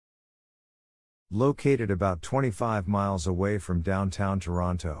Located about 25 miles away from downtown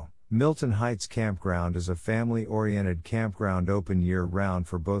Toronto, Milton Heights Campground is a family-oriented campground open year-round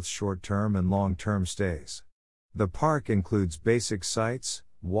for both short-term and long-term stays. The park includes basic sites,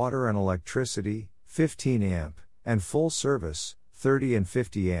 water and electricity, 15 amp, and full-service, 30 and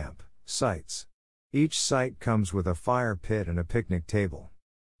 50 amp, sites. Each site comes with a fire pit and a picnic table.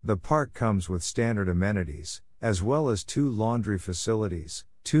 The park comes with standard amenities, as well as 2 laundry facilities,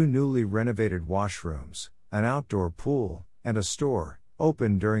 2 newly renovated washrooms, an outdoor pool, and a store,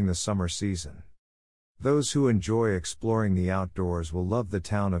 open during the summer season. Those who enjoy exploring the outdoors will love the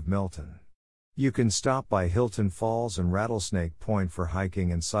town of Milton. You can stop by Hilton Falls and Rattlesnake Point for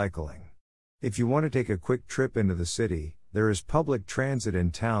hiking and cycling. If you want to take a quick trip into the city, there is public transit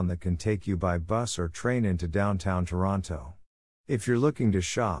in town that can take you by bus or train into downtown Toronto. If you're looking to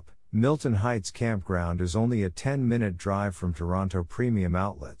shop, Milton Heights Campground is only a 10-minute drive from Toronto Premium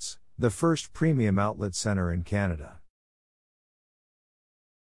Outlets, the first premium outlet center in Canada.